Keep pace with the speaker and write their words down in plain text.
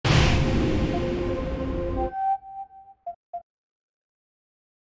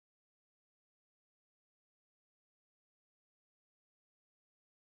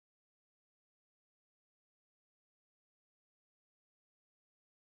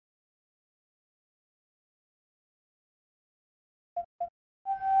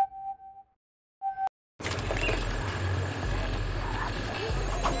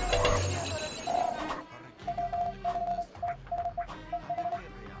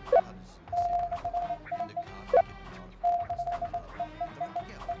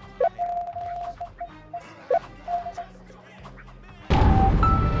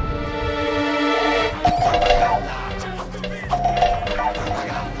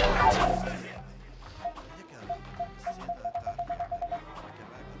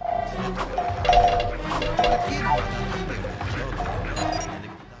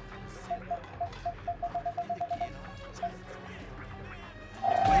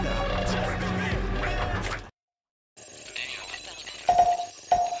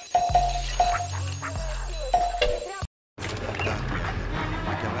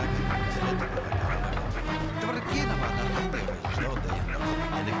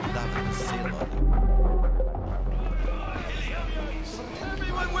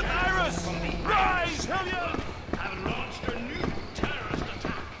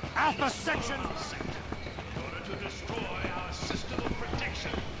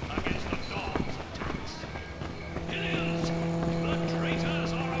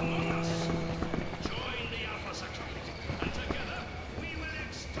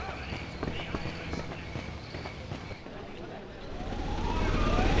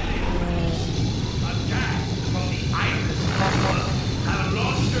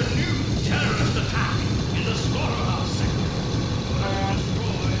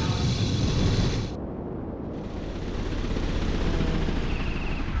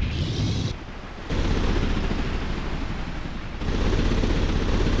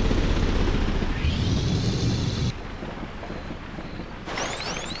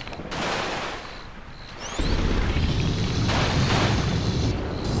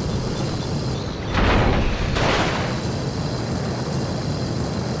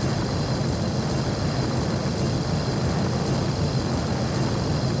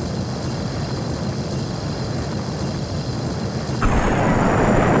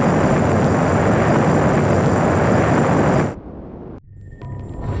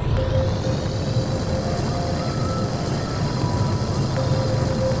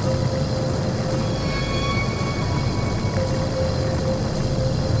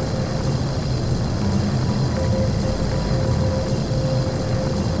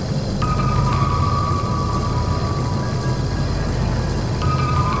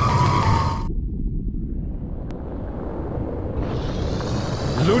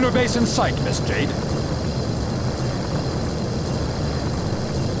Lunar base in sight, Miss Jade.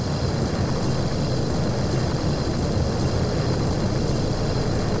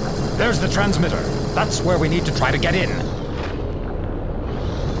 There's the transmitter. That's where we need to try to get in.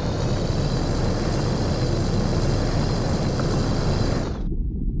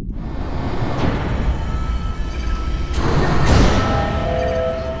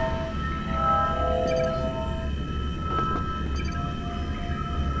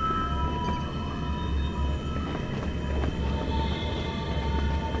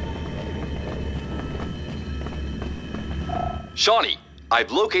 Shawnee,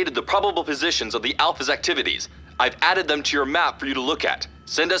 I've located the probable positions of the Alpha's activities. I've added them to your map for you to look at.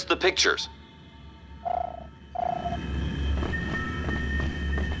 Send us the pictures.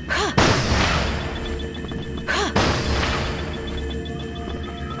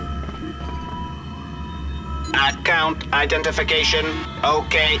 Count identification.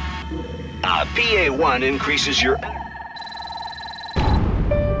 Okay. PA1 increases your...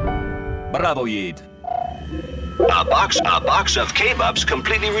 Bravo, Yid. A box of K-Bubs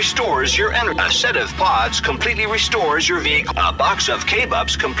completely restores your energy. A set of pods completely restores your vehicle. A box of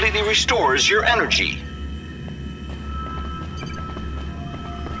K-Bubs completely restores your energy.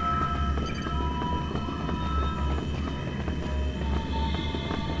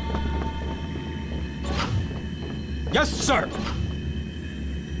 Yes, sir.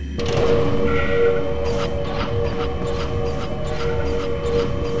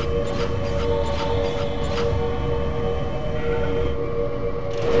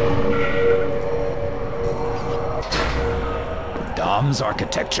 Domz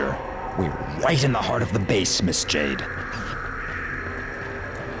architecture. We're right in the heart of the base, Miss Jade.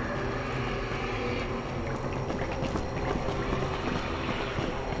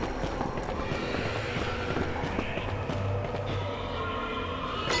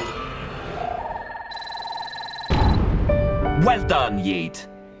 Well done, Yeet.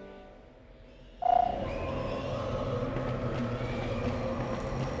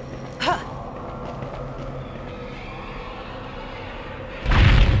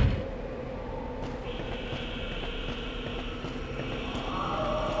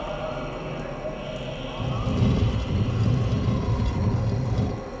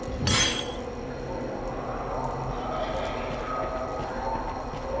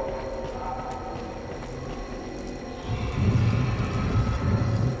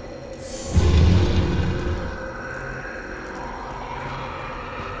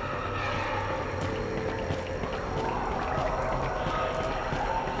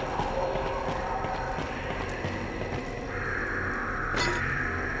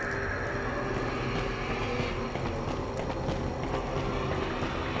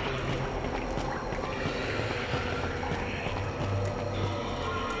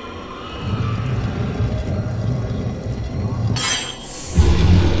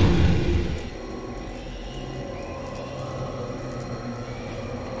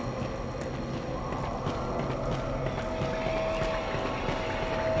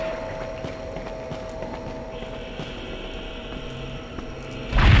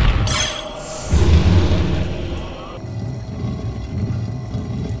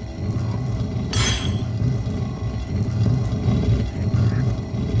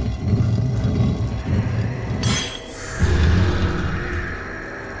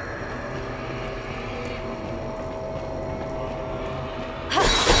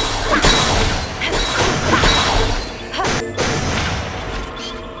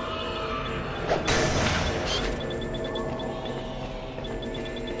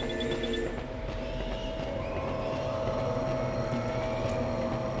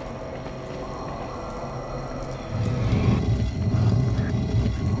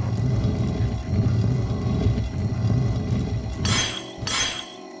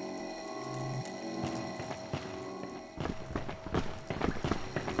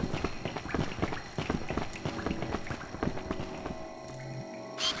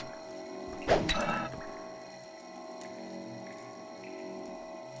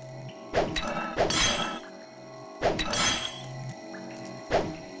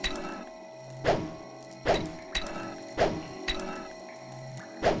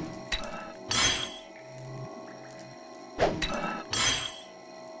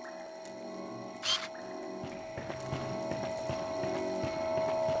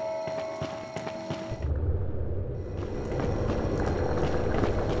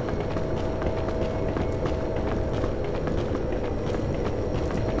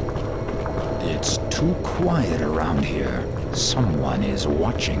 It's too quiet around here. Someone is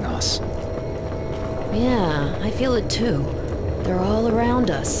watching us. Yeah, I feel it too. They're all around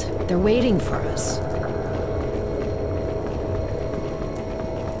us. They're waiting for us.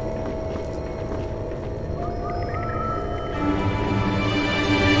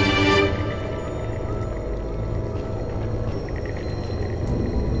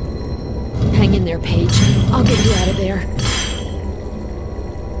 Hang in there, Paige. I'll get you out of there.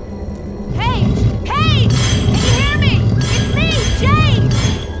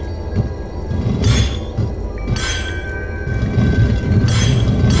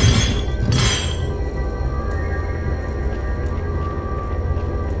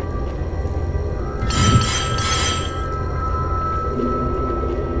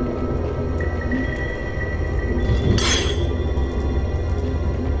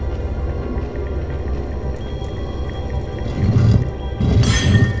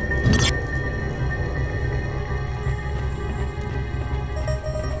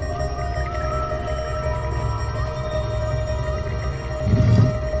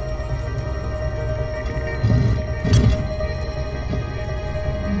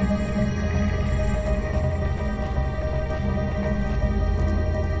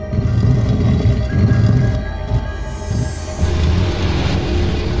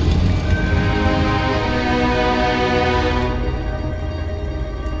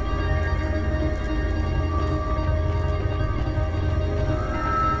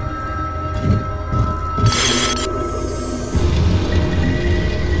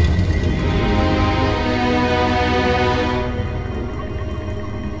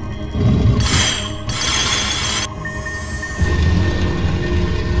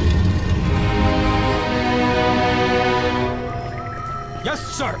 Yes,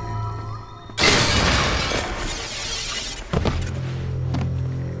 sir!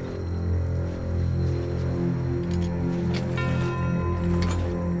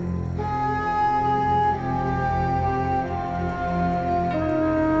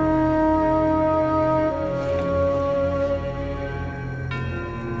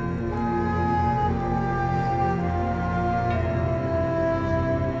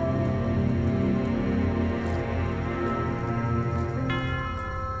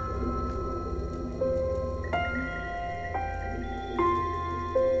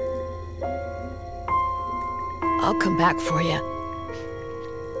 I'll come back for you.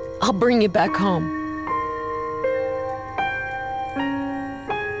 I'll bring you back home.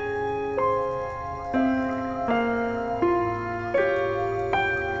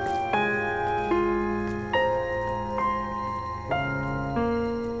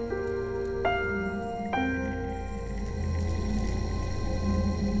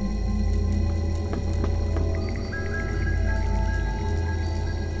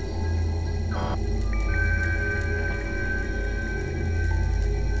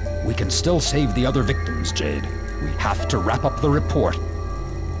 We can still save the other victims, Jade. We have to wrap up the report.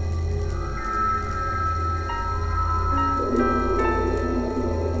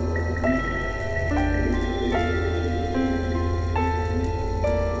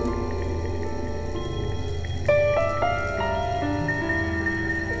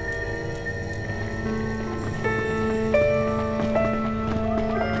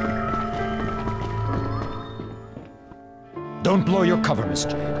 Don't blow your cover, Miss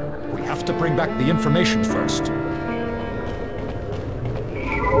Jade. We have to bring back the information first.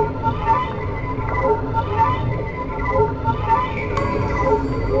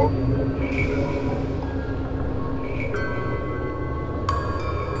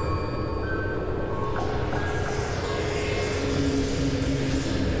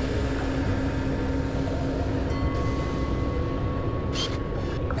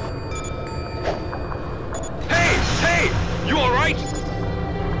 You all right?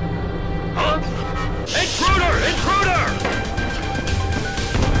 Huh? Intruder!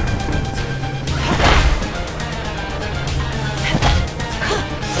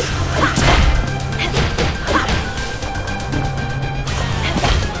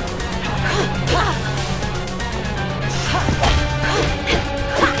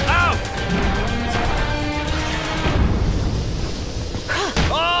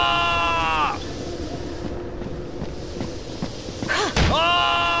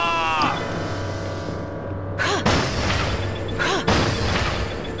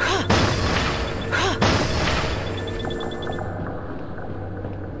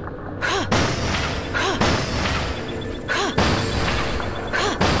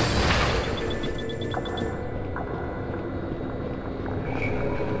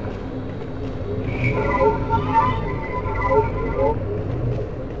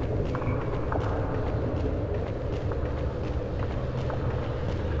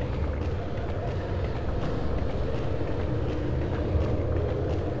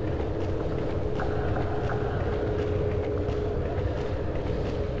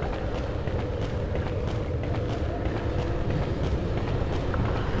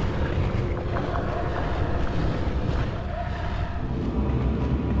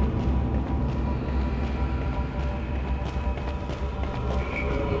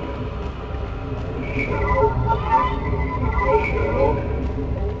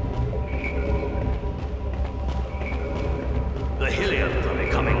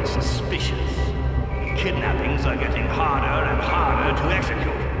 kidnappings are getting harder and harder to execute.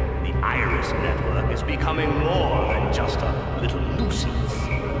 The Iris network is becoming more than just a little nuisance.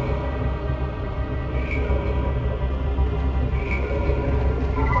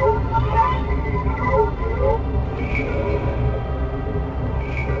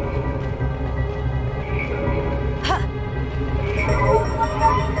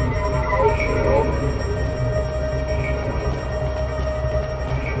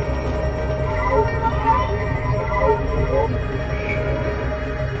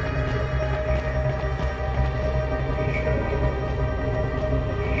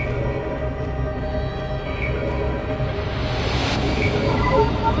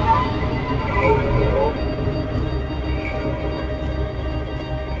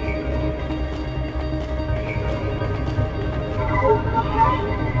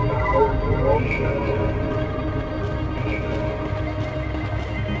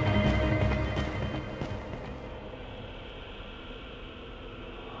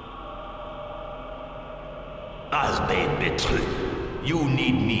 You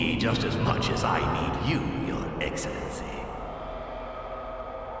need me just as much as I need you, Your Excellency.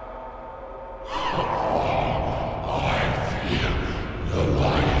 I feel the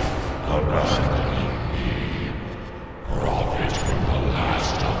life abandoning me. Profit from the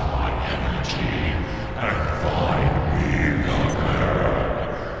last of my energy and find me the girl.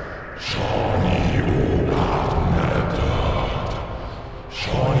 Shawnee Ugat Medad.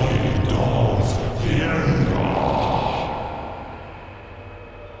 Shawnee Domz Mirror.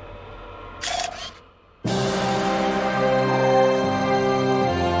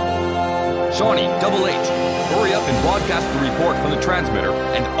 Shawnee, 88. Hurry up and broadcast the report from the transmitter,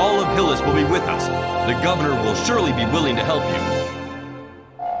 and all of Hillis will be with us. The governor will surely be willing to help you.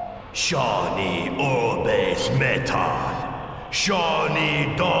 Shawnee Moonbase Metad.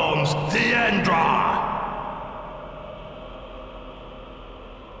 Shawnee Domz Mirror.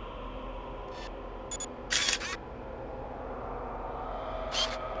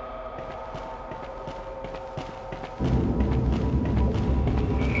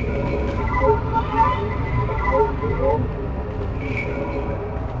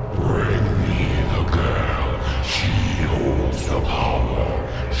 Bring me the girl. She holds the power.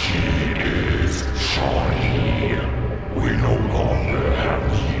 She is Shawnee. We no longer have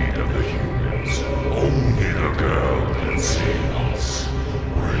need of the humans. Only the girl can save us.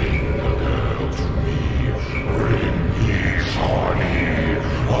 Bring the girl to me. Bring me Shawnee.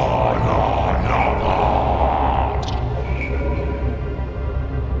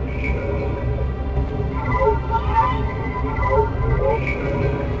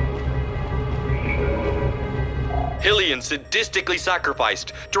 Hillians sadistically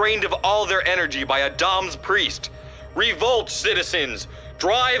sacrificed, drained of all their energy by a Domz priest. Revolt, citizens!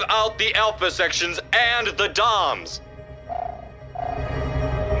 Drive out the Alpha sections and the Domz!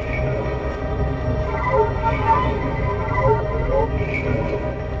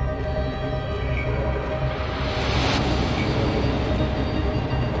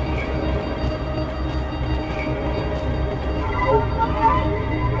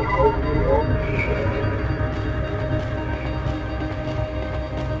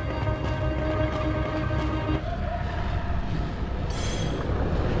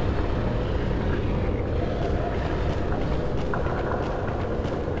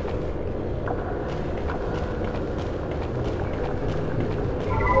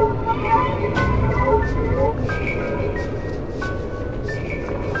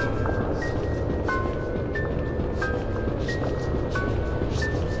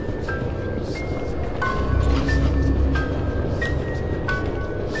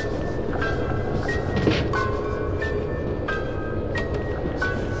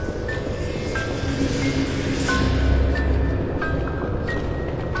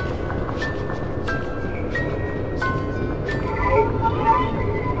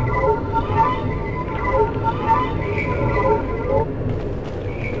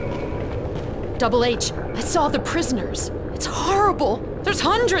 Double H, I saw the prisoners. It's horrible. There's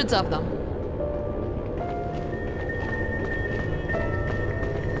hundreds of them.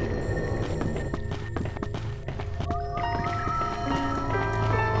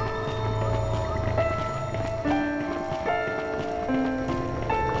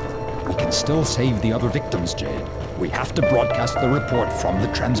 We can still save the other victims, Jade. We have to broadcast the report from the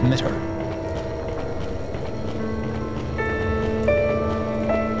transmitter.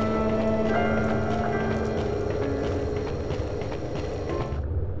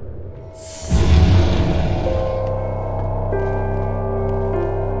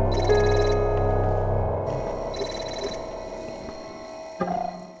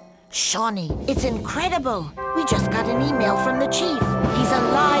 Shawnee, it's incredible. We just got an email from the chief. He's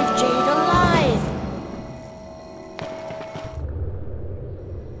alive, Jade, alive!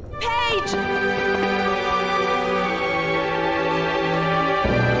 Paige!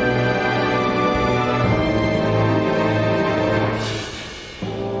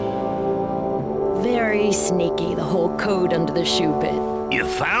 Very sneaky, the whole code under the shoe pit. You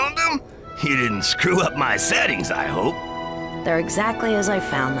found them? You didn't screw up my settings, I hope. They're exactly as I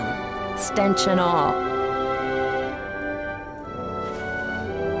found them. Stench and all.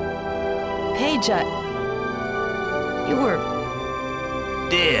 Paige, you were...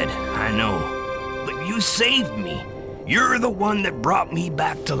 Dead, I know. But you saved me. You're the one that brought me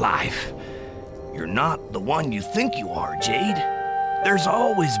back to life. You're not the one you think you are, Jade. There's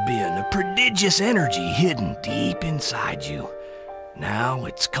always been a prodigious energy hidden deep inside you. Now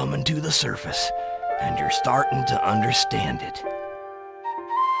it's coming to the surface, and you're starting to understand it.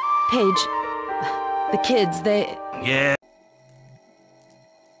 Paige, the kids, they... Yeah.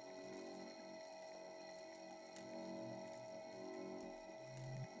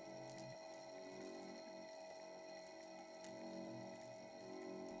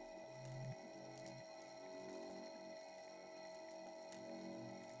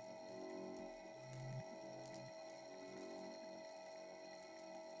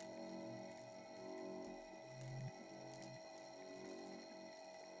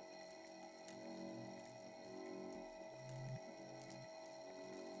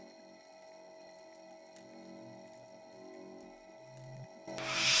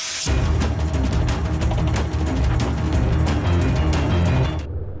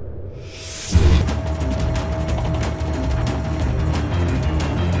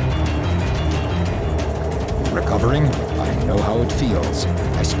 Recovering? I know how it feels.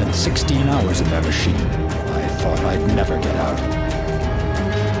 I spent 16 hours in that machine. I thought I'd never get out.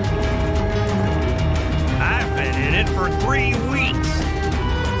 I've been in it for 3 weeks.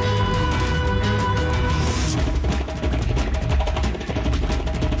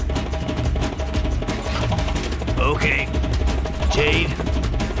 Okay. Jade,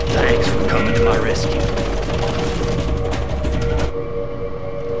 thanks for coming to my rescue.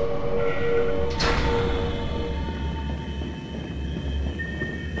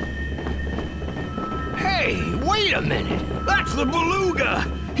 Wait a minute! That's the beluga!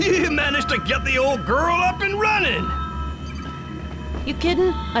 You managed to get the old girl up and running! You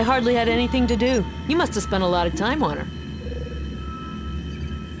kidding? I hardly had anything to do. You must have spent a lot of time on her.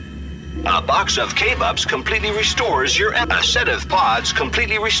 A box of K-Bubs completely restores your... A set of pods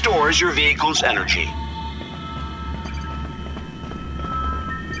completely restores your vehicle's energy.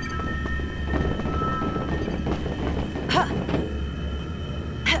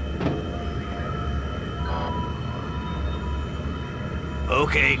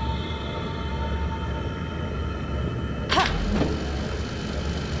 Okay.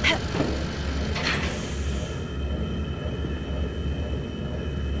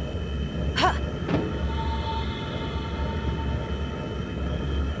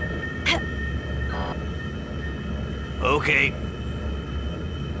 Okay.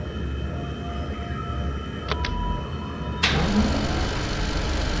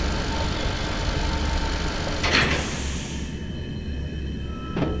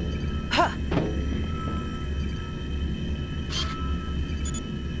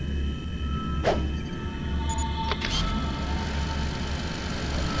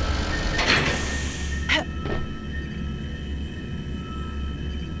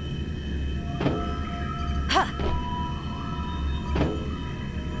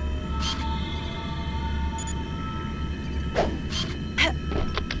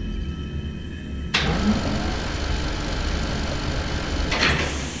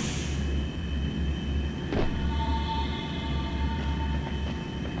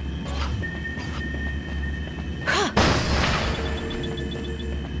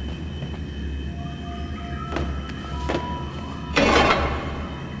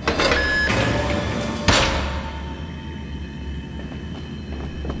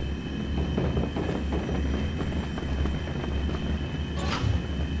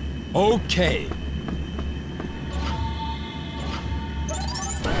 Okay.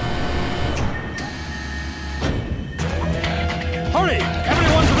 Hurry!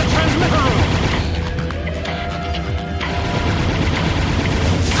 Everyone to the transmitter room!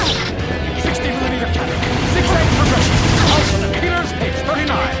 60mm cannon. 6-8 progression. Alternate meters, page 39.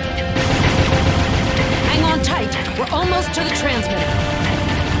 Hang on tight. We're almost to the transmitter.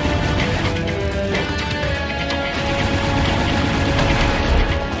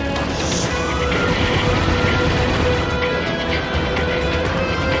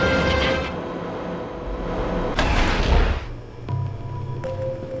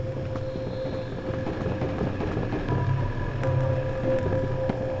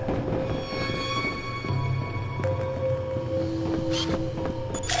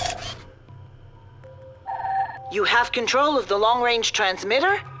 You have control of the long-range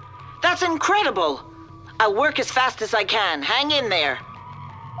transmitter? That's incredible! I'll work as fast as I can. Hang in there.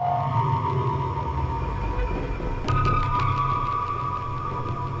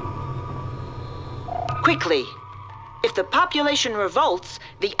 Quickly. If the population revolts,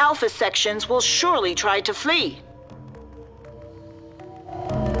 the Alpha sections will surely try to flee.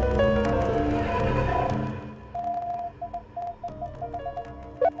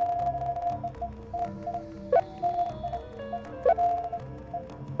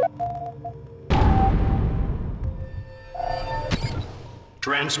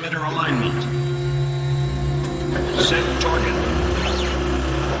 Transmitter alignment. Set target.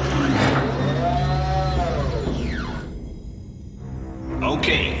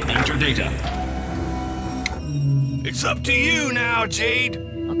 Okay, enter data. It's up to you now, Jade.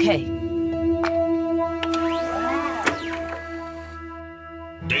 Okay.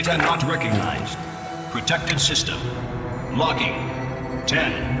 Data not recognized. Protected system. Locking.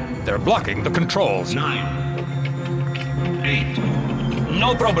 10. They're blocking the controls. 9. 8.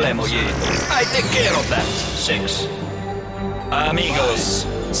 No problemo, Jade. I take care of that. 6. Amigos,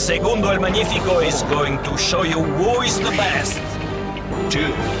 Segundo el Magnifico is going to show you who is the best. 2.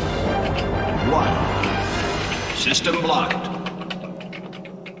 1. System blocked.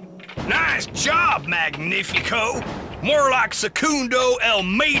 Nice job, Magnifico. More like Secundo el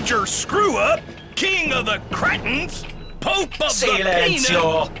Major Screw-Up, King of the Cretins, Pope of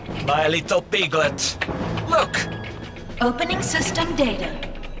Silenzio, my little piglet. Look. Opening system data.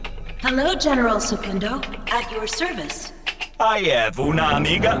 Hello, General Secundo. At your service. I have una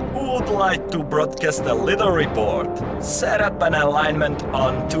amiga who would like to broadcast a little report. Set up an alignment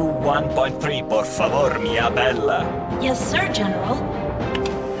on 2.1.3, por favor, mia bella. Yes, sir, General.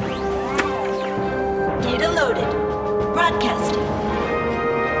 Data loaded. Broadcasting.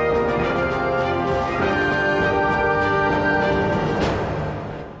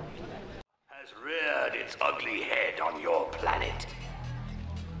 has reared its ugly head on your planet.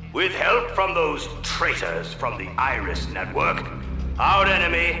 With help from those traitors from the Iris Network, our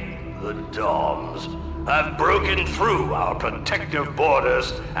enemy, the Domz, have broken through our protective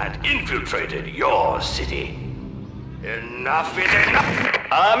borders and infiltrated your city. Enough is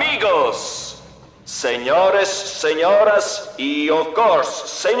enough! Amigos, señores, señoras, y of course,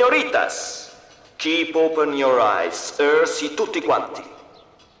 señoritas, keep open your eyes, sirs y tutti quanti.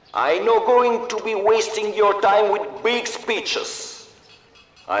 I'm not going to be wasting your time with big speeches.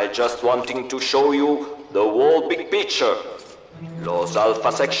 I just wanting to show you the whole big picture. Los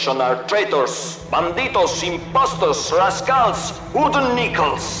Alpha Section are traitors, banditos, imposters, rascals, wooden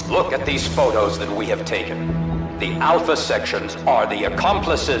nickels. Look at these photos that we have taken. The Alpha Sections are the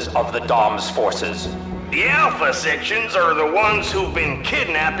accomplices of the Domz forces. The Alpha Sections are the ones who've been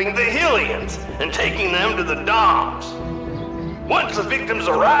kidnapping the Hylians and taking them to the Domz. Once the victims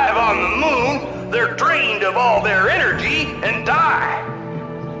arrive on the moon, they're drained of all their energy and die.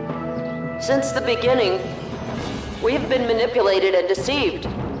 Since the beginning, we've been manipulated and deceived.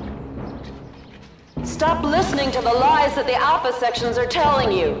 Stop listening to the lies that the Alpha Sections are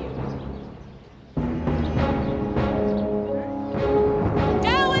telling you.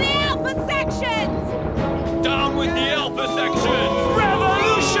 Down with the Alpha Sections! Down with the Alpha Sections!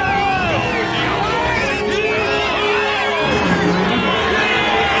 Revolution!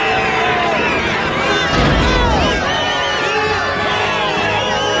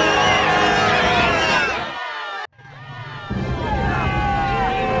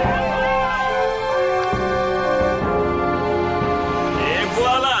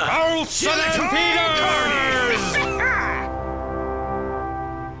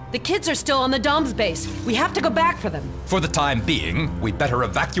 The kids are still on the Domz base. We have to go back for them. For the time being, we better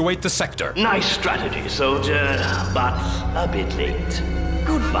evacuate the sector. Nice strategy, soldier, but a bit late.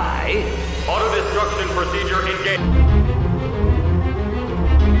 Goodbye. Auto-destruction procedure engaged.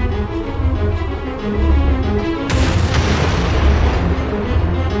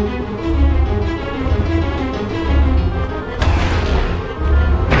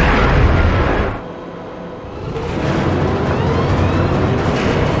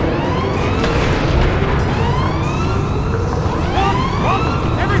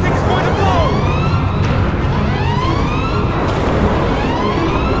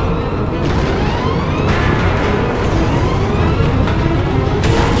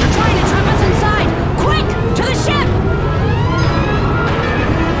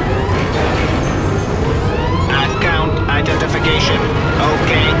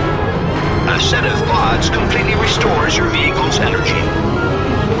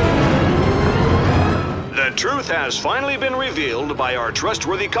 truth has finally been revealed by our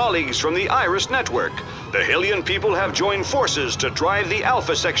trustworthy colleagues from the Iris Network. The Hylian people have joined forces to drive the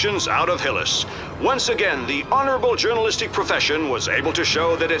Alpha sections out of Hylis. Once again, the honorable journalistic profession was able to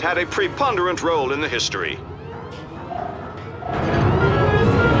show that it had a preponderant role in the history.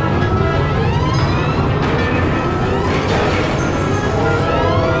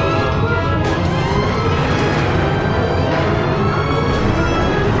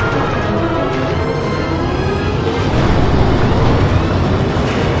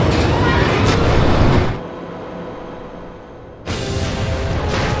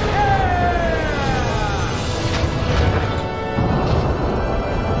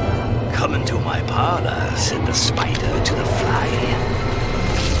 Said the spider to the fly.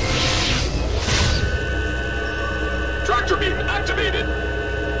 Tractor beam activated!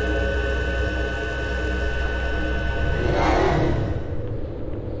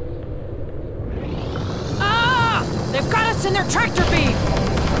 Ah! They've got us in their tractor beam!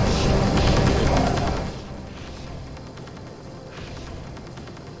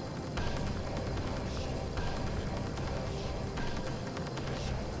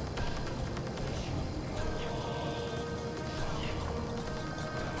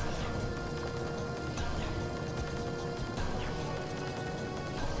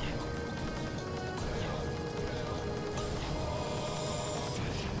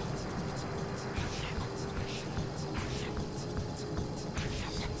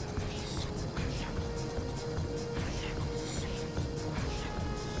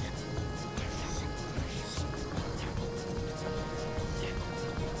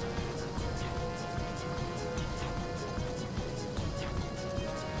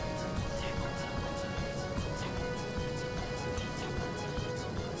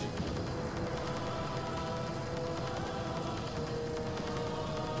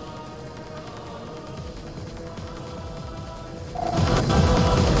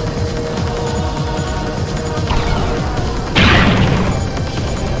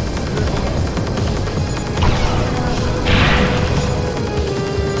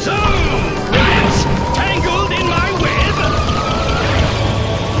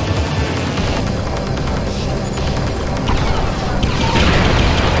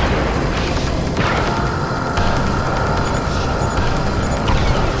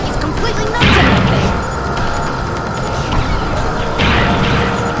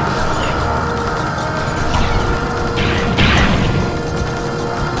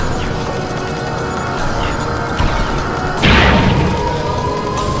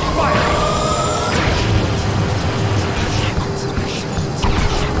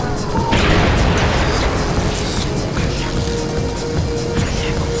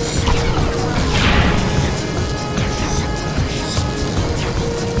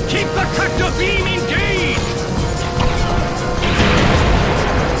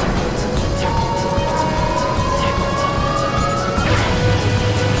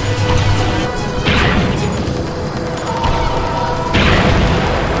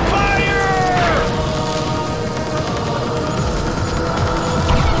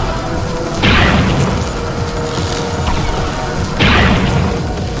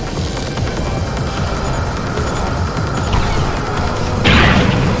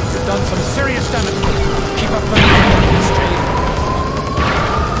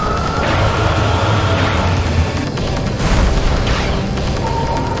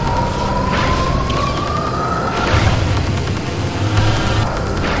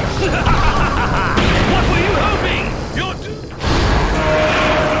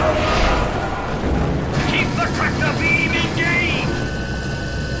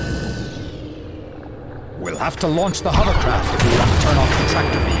 have to launch the hovercraft if we want to turn off the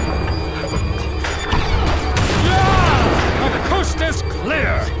tractor beam. Yeah! The coast is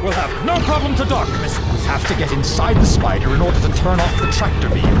clear! We'll have no problem to dock, miss. We have to get inside the spider in order to turn off the tractor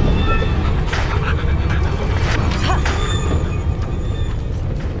beam.